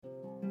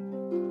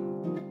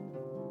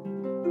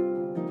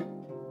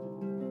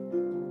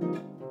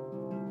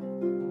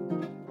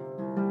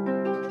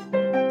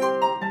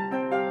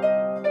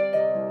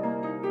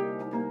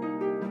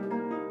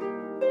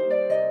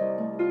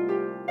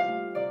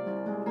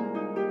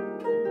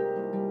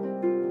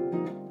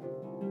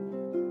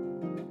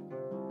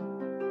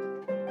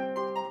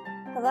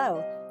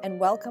Hello, and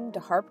welcome to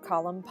Harp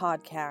Column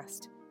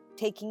Podcast,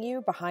 taking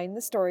you behind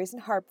the stories in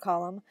Harp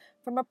Column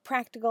from a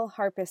practical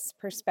harpist's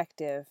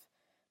perspective.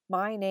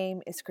 My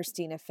name is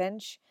Christina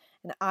Finch,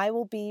 and I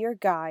will be your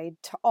guide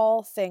to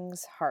all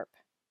things harp.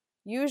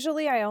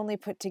 Usually I only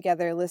put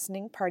together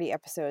listening party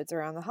episodes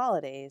around the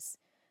holidays,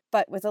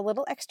 but with a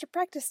little extra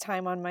practice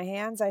time on my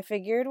hands, I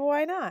figured,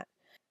 why not?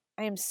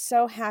 I am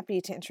so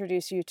happy to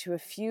introduce you to a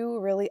few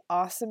really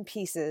awesome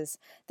pieces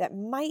that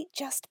might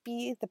just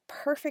be the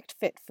perfect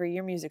fit for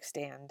your music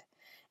stand.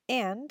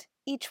 And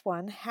each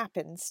one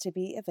happens to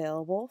be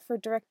available for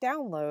direct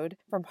download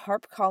from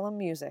Harp Column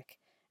Music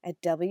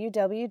at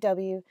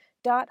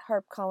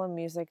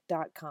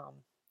www.harpcolumnmusic.com.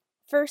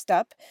 First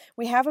up,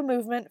 we have a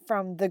movement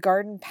from The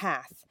Garden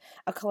Path,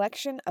 a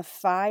collection of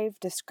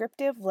 5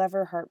 descriptive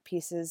lever harp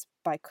pieces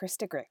by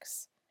Krista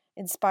Grix.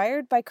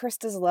 Inspired by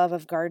Krista's love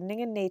of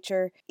gardening and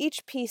nature,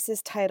 each piece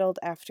is titled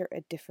after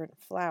a different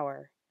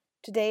flower.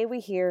 Today we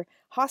hear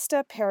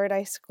Hosta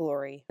Paradise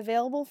Glory,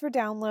 available for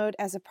download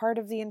as a part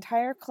of the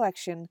entire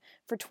collection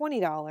for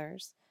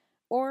 $20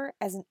 or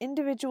as an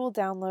individual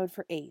download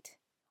for $8.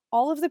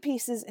 All of the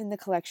pieces in the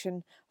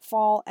collection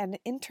fall at an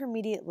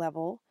intermediate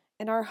level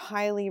and are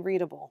highly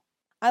readable.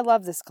 I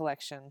love this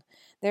collection.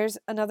 There's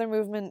another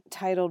movement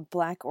titled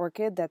Black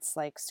Orchid that's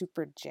like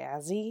super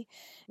jazzy.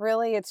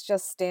 Really, it's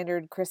just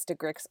standard Krista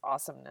Grix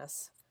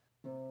awesomeness.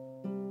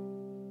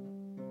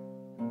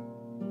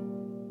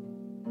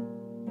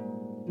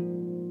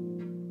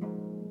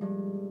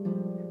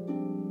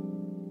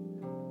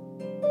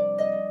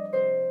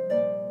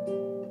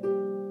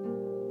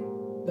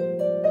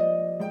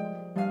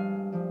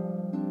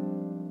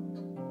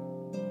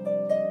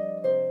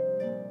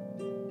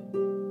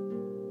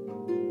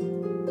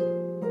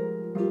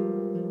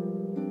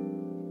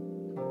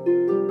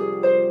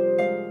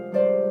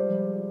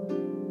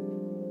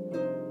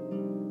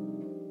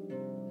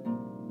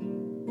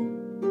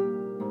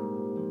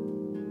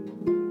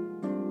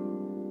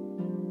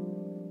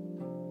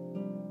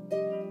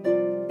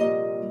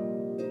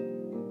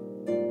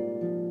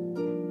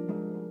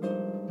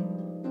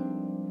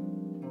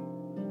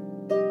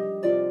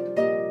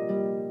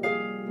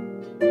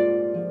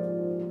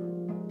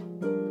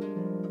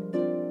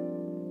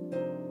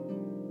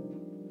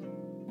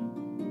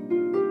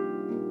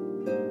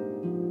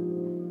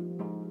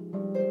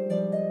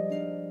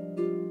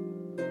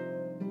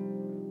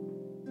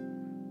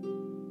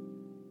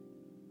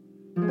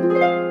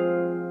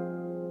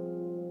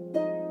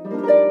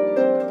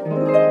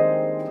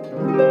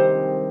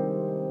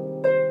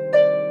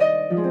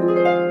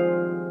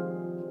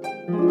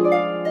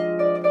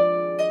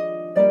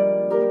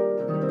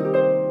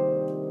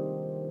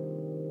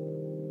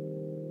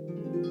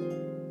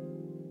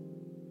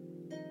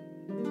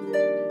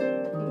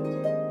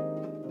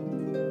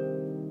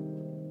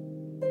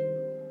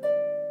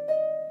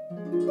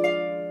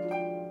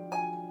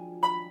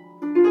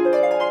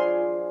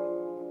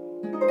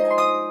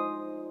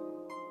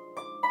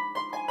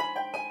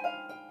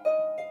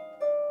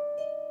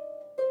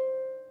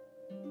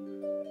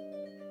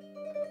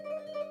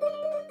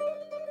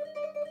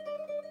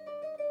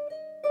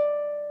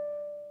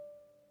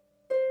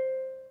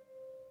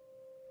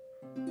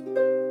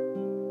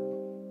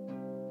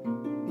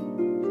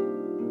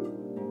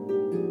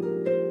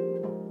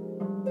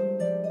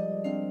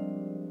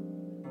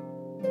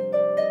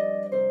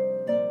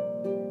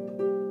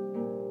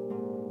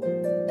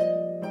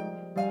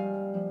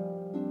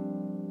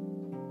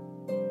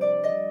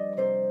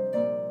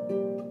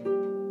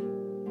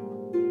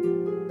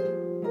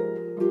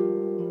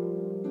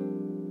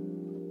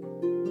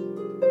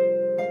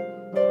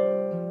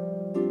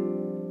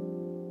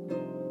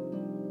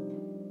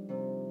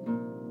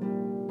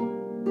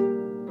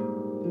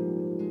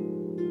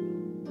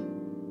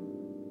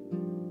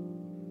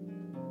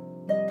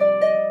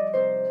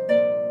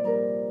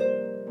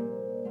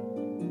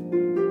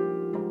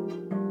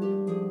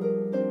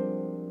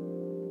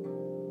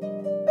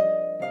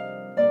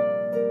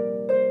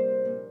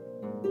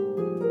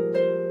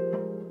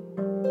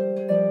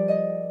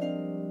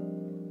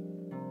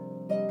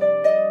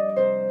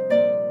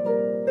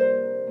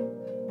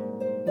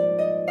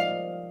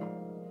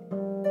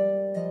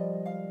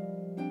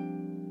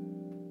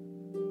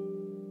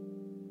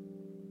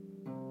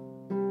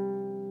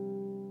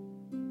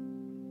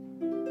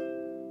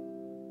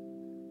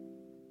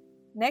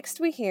 Next,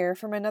 we hear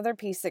from another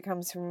piece that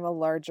comes from a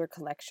larger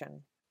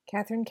collection.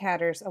 Catherine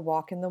Catter's A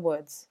Walk in the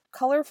Woods.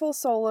 Colorful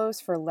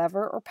solos for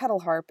lever or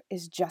pedal harp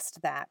is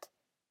just that.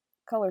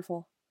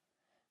 Colorful.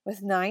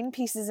 With 9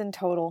 pieces in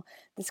total,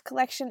 this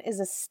collection is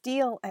a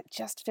steal at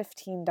just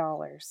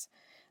 $15.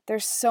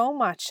 There's so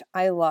much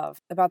I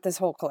love about this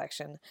whole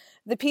collection.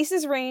 The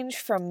pieces range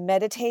from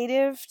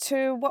meditative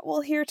to what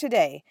we'll hear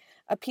today,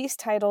 a piece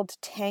titled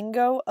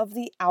Tango of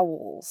the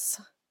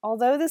Owls.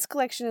 Although this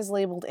collection is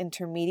labeled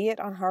intermediate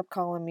on Harp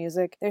Column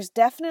Music, there's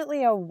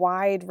definitely a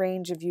wide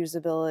range of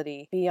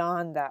usability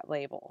beyond that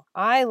label.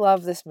 I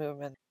love this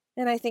movement,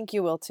 and I think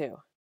you will too.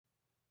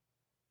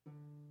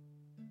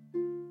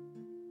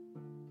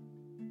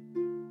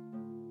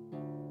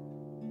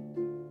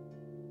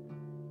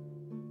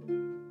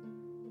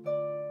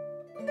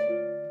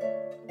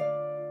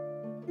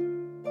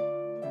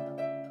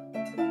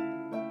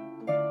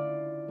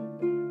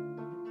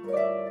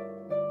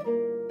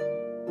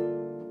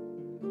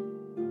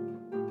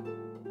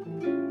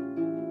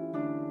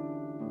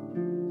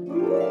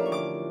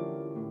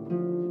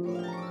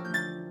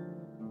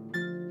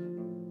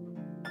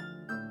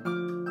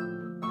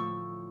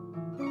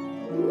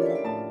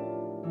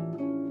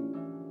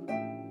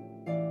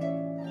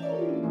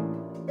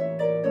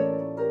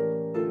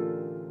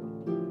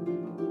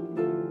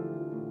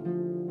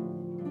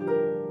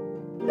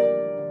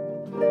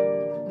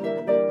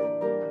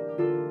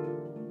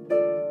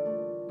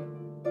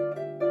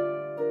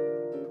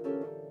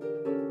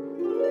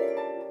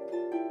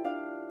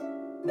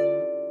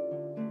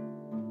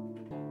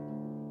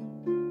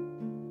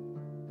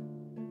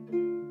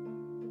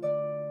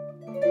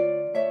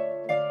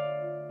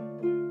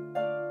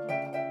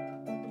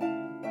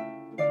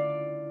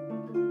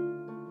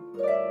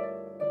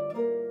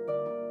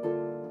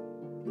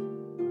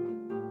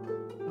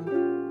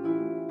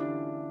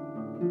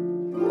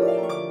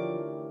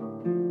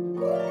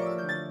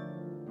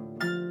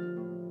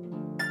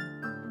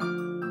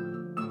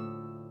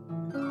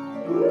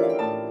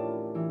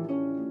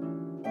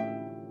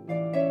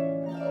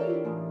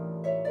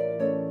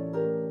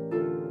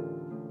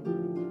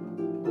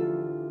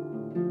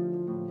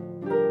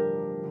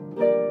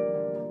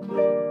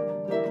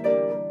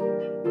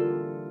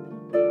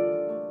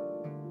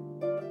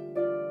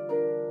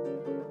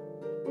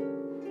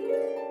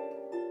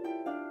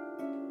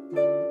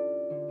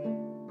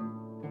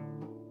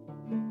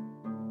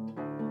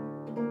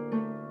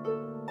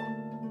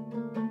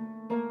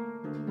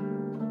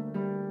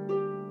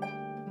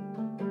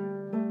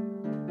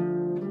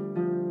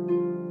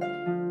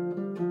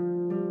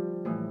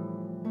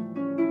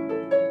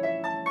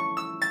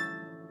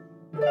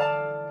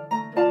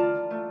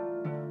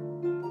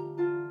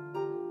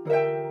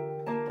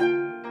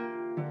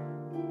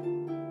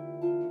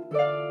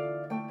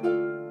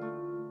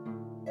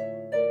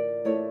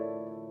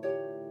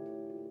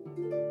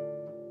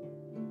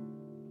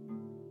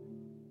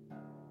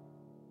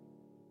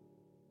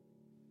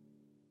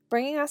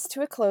 Bringing us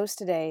to a close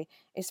today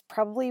is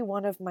probably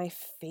one of my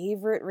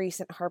favorite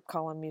recent harp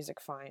column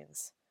music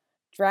finds.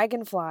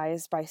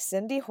 Dragonflies by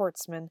Cindy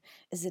Hortzman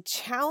is a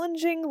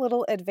challenging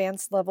little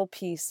advanced level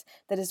piece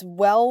that is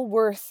well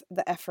worth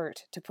the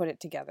effort to put it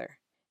together.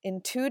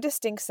 In 2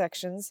 distinct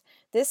sections,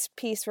 this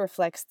piece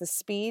reflects the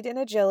speed and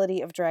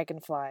agility of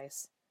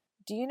dragonflies.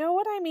 Do you know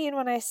what I mean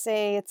when I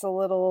say it's a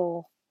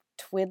little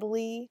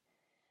twiddly?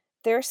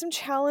 There are some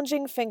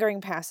challenging fingering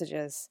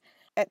passages.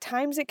 At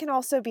times, it can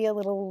also be a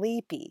little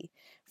leapy,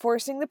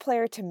 forcing the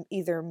player to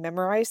either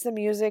memorize the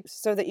music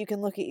so that you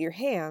can look at your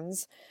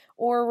hands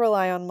or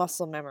rely on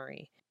muscle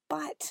memory.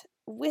 But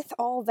with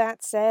all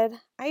that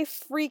said, I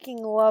freaking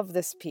love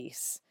this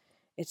piece.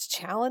 It's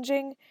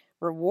challenging,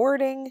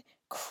 rewarding,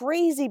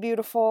 crazy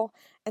beautiful,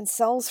 and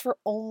sells for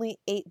only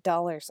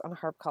 $8 on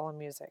Harp Column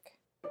Music.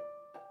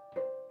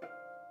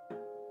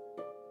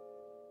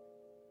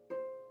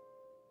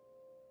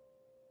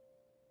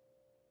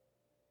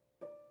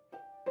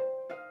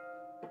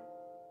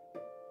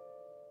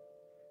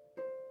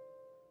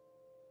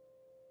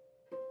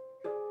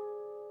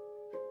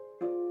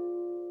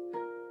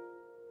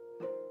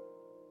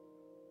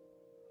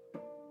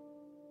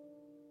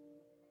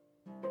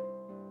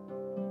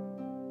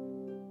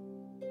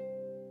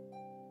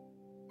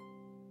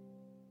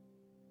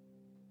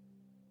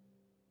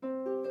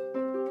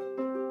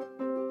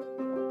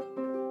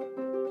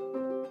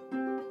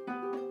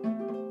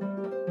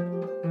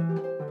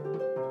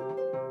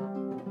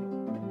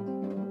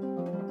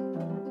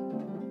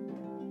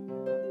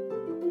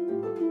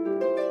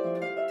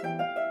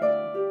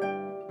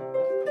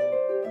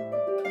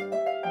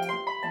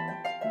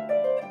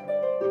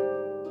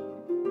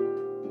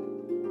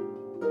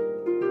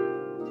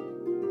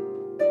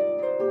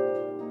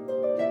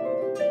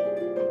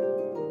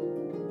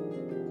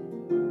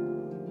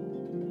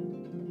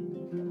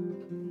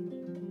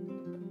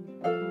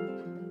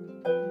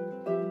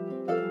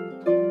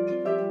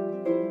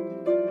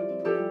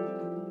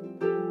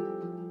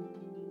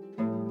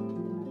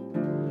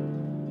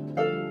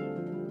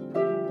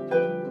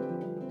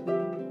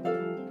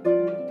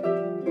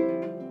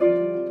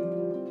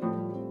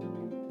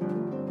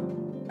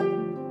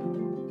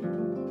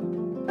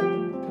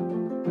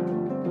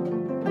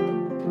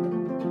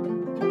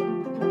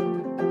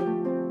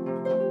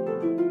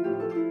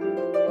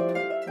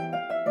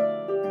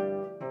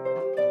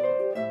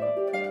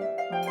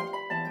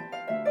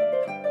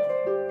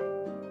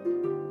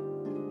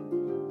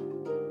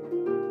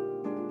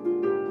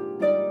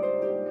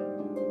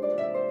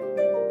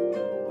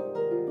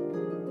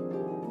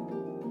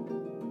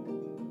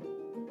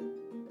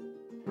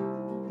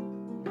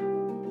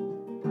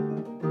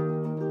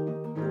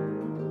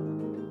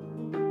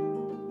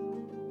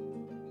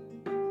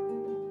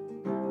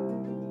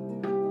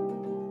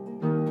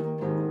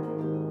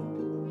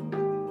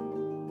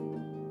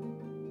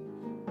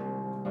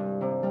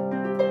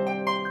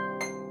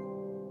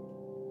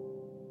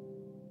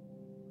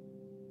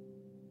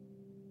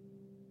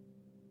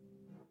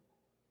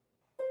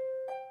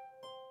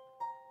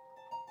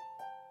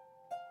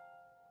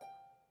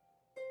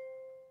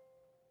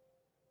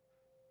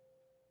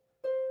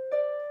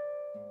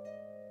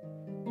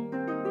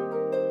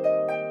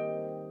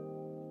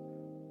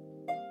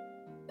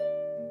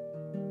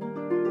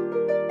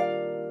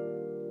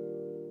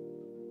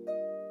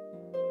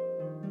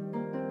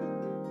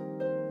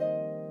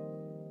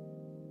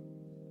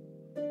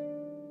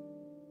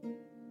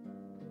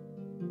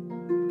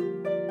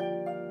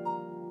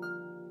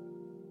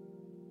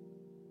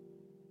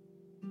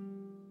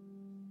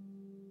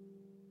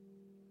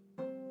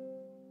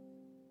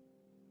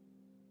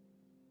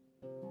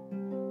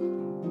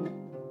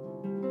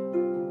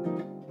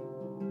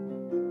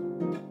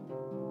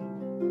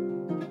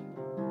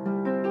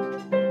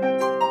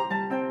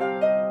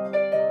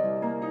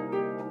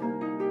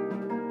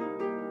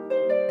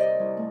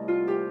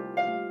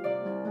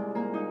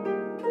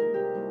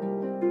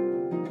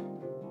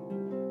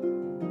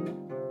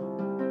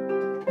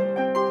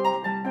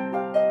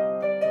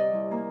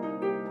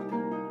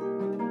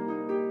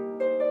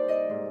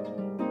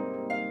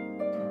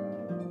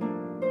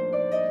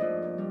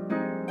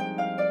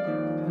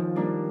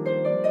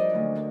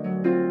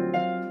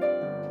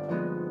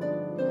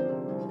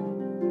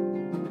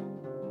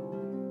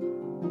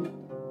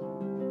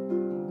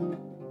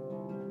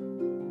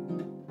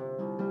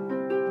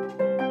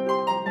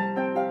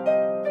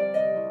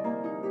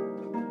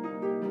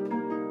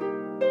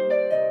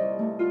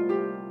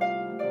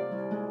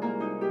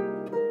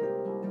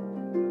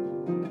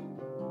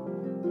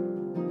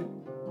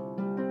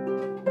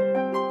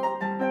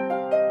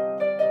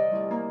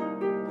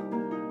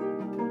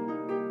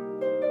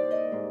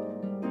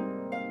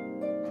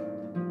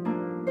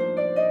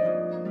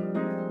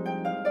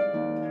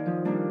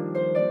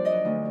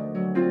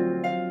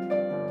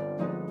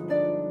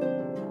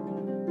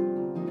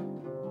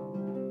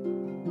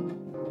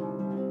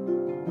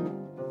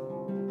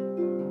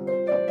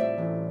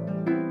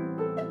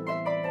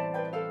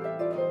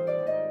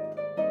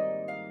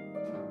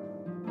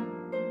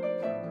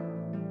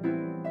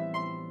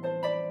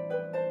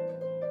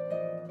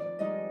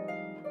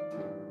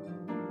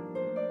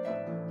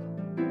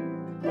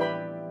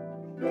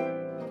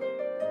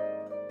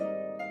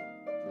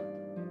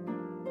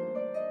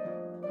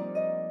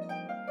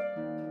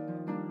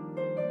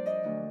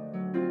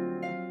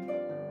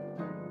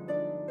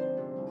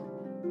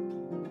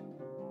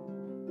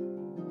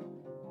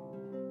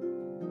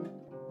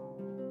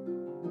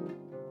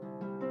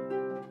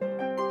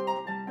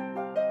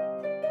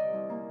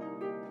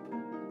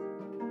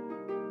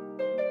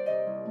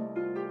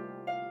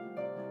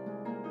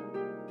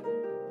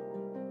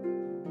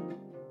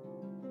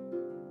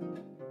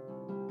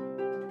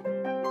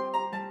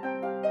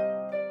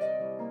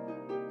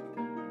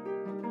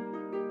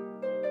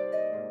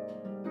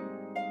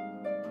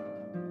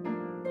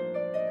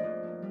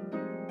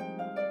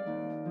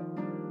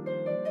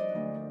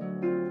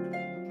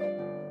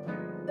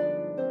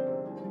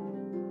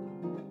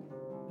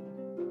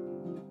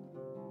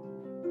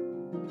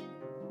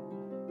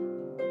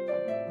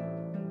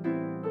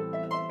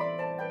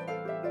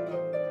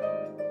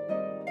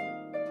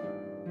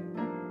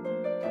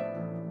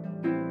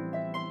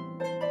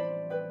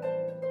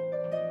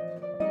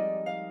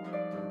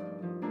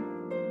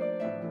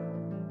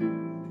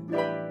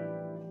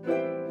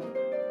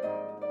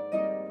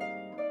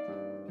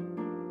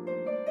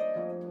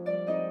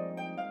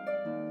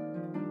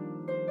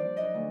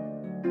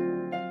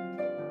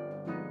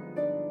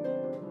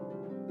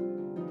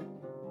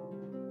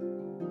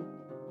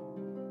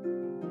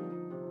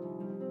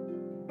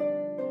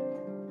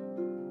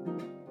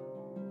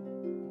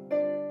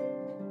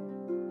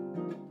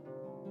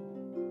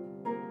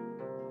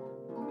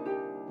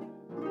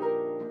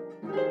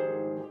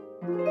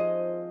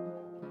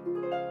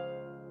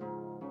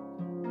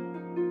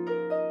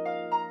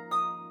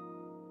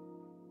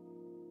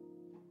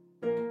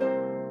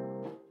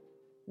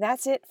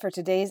 that's it for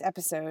today's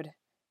episode.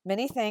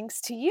 Many thanks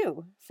to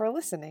you for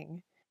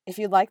listening. If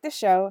you like the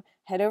show,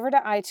 head over to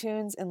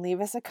iTunes and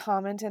leave us a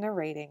comment and a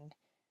rating.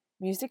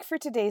 Music for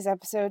today's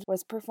episode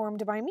was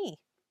performed by me,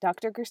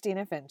 Dr.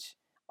 Christina Finch.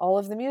 All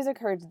of the music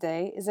heard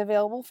today is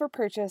available for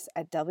purchase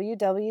at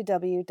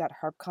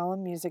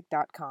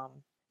www.harpcolumnmusic.com.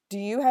 Do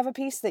you have a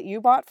piece that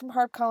you bought from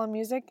Harp Column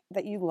Music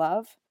that you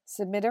love?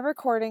 Submit a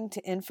recording to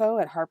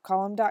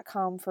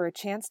info@harpcolumn.com for a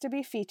chance to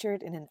be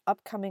featured in an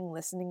upcoming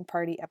listening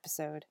party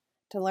episode.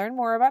 To learn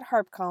more about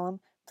Harp Column,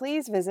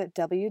 please visit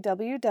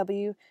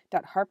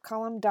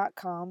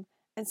www.harpcolumn.com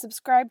and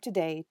subscribe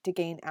today to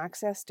gain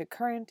access to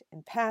current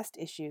and past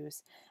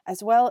issues,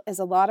 as well as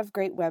a lot of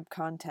great web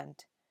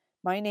content.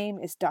 My name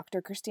is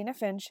Dr. Christina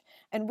Finch,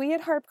 and we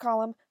at Harp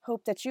Column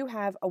hope that you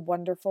have a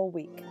wonderful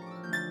week.